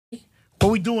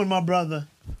What we doing, my brother?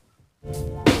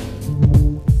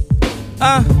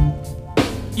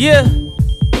 Yeah.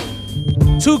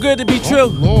 Too good to be true.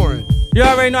 Oh, Lord. You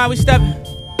already know how we steppin'.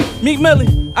 Meek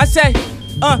Millie, I say,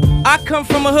 I come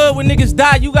from a hood where niggas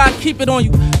die, you gotta keep it on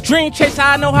you. Dream chaser,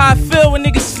 I know how I feel when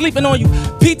niggas sleeping on you.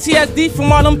 PTSD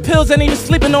from all them pills, ain't even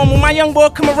sleeping on me. When my young boy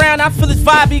come around, I feel his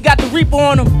vibe, he got the reaper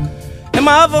on him. And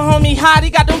my other homie hot,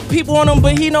 he got them people on him,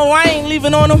 but he know I ain't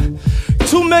leaving on him.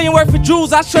 2 million worth of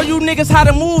jewels, I show you niggas how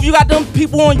to move, you got them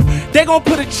people on you. They gon'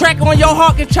 put a track on your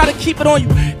heart and try to keep it on you.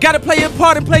 Gotta play your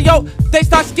part and play yo, they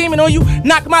start scheming on you.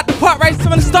 Knock them out the park right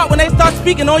from the start when they start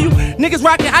speaking on you. Niggas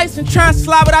rocking ice and trying to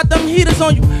slide without them heaters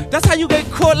on you. That's how you get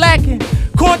caught lacking.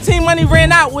 Quarantine money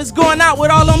ran out, what's going out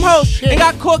with all them hoes? Ain't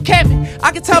got caught capping.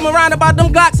 I can tell them around about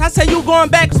them Glocks. I say you going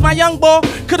back, cause my young boy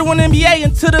could've won NBA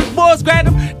until the boys grabbed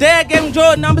him. Dad gave him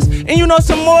Jordan numbers, and you know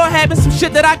some more happened. Some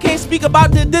shit that I can't speak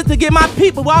about this to get my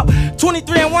people out.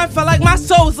 23 and 1 felt like my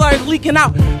soul started leaking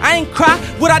out. I ain't cry,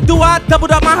 what I do, I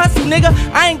doubled up my hustle, nigga.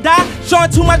 I ain't die, showing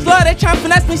too much love, they tryna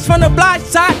finesse me from the blind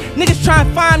side. Niggas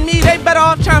tryna find me, they better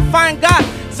off tryna find God.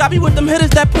 So I be with them hitters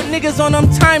that put niggas on them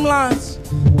timelines.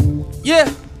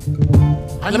 Yeah.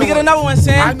 Let me get another one,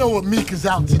 Sam. I know what Meek is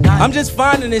out tonight. I'm just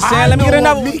finding it, Sam. Let me get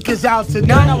another one. Meek is out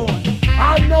tonight. Another one.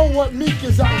 I know what Meek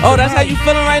is out tonight. Oh, that's how you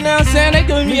feeling right now, Sam? They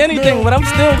giving me anything, but I'm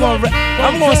still gonna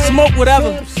I'm gonna smoke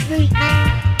whatever.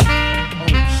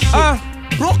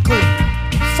 Brooklyn,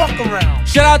 fuck around.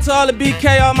 Shout out to all the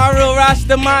BK, all my real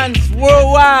roster minds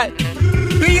worldwide.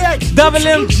 BX, Double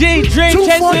MG, Dream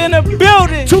Chaser in the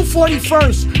building.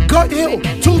 241st, Gut Hill,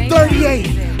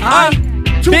 238.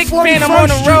 Big fan, I'm on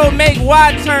the road, make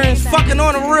wide turns. Fucking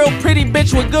on a real pretty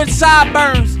bitch with good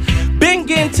sideburns. Been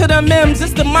getting to the memes,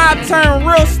 it's the mob turn.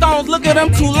 Real stones, look at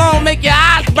them too long, make your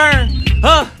eyes burn.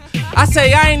 I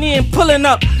say I ain't even pulling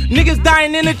up. Niggas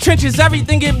dying in the trenches,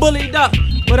 everything get bullied up.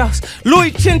 What else?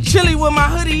 Louis Chinchilli with my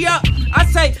hoodie up. I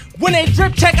say, when they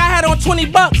drip check, I had on 20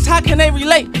 bucks. How can they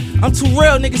relate? I'm too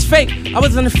real, niggas fake. I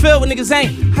was in the field when niggas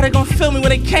ain't. How they gon' feel me when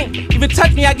they can't? Even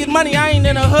touch me, I get money. I ain't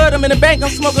in the hood, I'm in the bank. I'm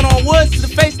smoking on woods to the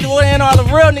face, the way and all the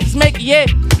real niggas make it, yeah.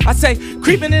 I say,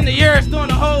 creeping in the years, doing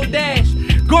the whole dash.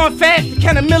 Going fast,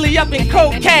 count a milli up in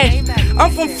cold cash.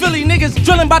 I'm from Philly, niggas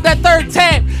drilling about that third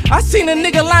tab. I seen a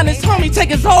nigga line his homie take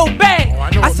his whole bag.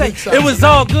 I say, it was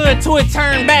all good till it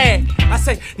turned bad. I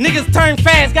say, niggas turn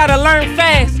fast, gotta learn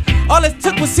fast. All it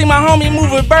took was see my homie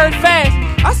move a bird fast.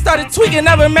 I started tweaking,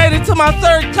 never made it to my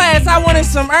 3rd class. I wanted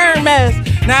some Hermes,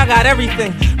 now I got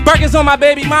everything. Birkins on my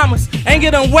baby mamas, ain't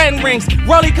get them wedding rings.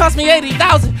 Rollie cost me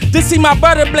 80,000 to see my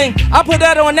brother bling. I put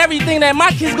that on everything, that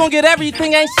my kids gon' get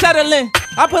everything, ain't settling.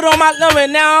 I put on my number,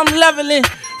 now I'm leveling.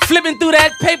 Flipping through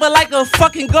that paper like a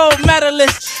fucking gold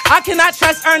medalist. I cannot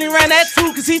trust Ernie ran that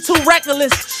too, cause he too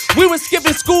reckless. We was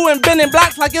skipping school and bending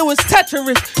blocks like it was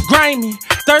Tetris. Grimy,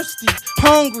 thirsty,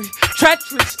 hungry,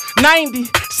 treacherous, 90.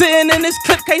 Sitting in this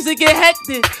clip case it get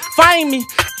hectic. Find me,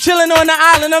 chilling on the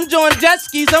island, I'm doing jet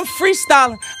skis, I'm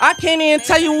freestyling. I can't even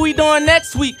tell you what we doing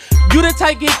next week. You the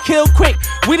type get killed quick,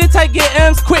 we the type get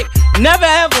M's quick. Never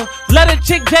ever let a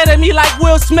chick jet at me like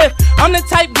Will Smith. I'm the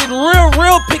type get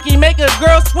real picky, make a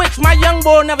girl switch. My young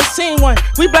boy never seen one.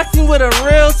 We blessing with a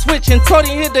real switch and Tony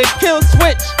hit the kill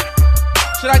switch.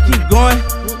 Should I keep going?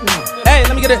 Hey,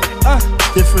 let me get it.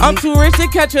 I'm too rich to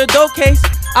catch a dope case.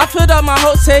 I filled up my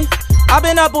whole safe. I've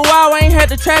been up a while, I ain't had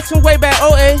the tracks from way back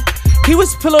 08. He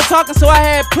was pillow talking, so I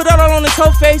had put it all on his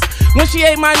whole face. When she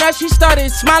ate my nut, she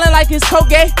started smiling like it's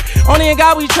Colgate. Only in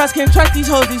God we trust, can't trust these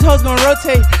hoes gonna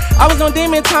rotate. I was on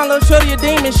demon time, little shorty a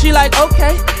demon, she like,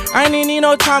 okay. I ain't even need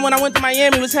no time when I went to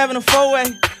Miami, was having a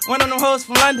 4-way. One of them hoes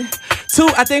from London, 2,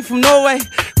 I think from Norway.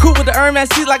 Cool with the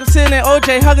Hermes seat like I'm sitting in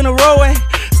OJ, hugging the roadway.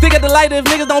 Stick at the light, if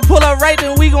niggas don't pull up right,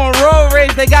 then we gon' roll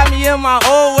race. They got me in my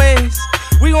old ways.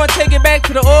 We gon' take it back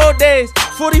to the old days.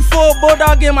 44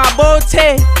 Bulldog in my bow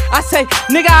tie. I say,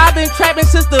 nigga, I been trapping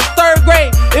since the 3rd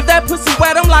grade. If that pussy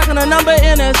wet, I'm locking a number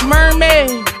in as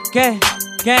mermaid. Gang,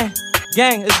 gang,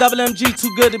 gang, it's Double MG, too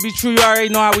good to be true, you already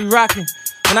know how we rockin'.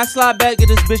 When I slide back at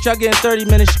this bitch, y'all getting 30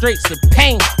 minutes straight, so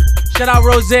pain. Shout out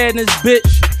Rose and this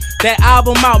bitch. That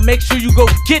album out, make sure you go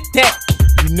get that.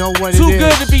 You know what it is. Too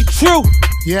good to be true.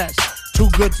 Yes, too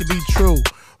good to be true.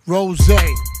 Rose,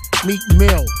 Meek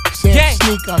Mill, Sam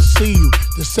Sneak, I see you.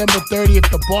 December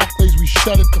 30th, the Barclays, we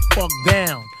shut it the fuck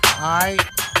down. Alright?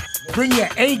 Bring your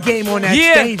A game on that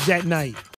stage that night.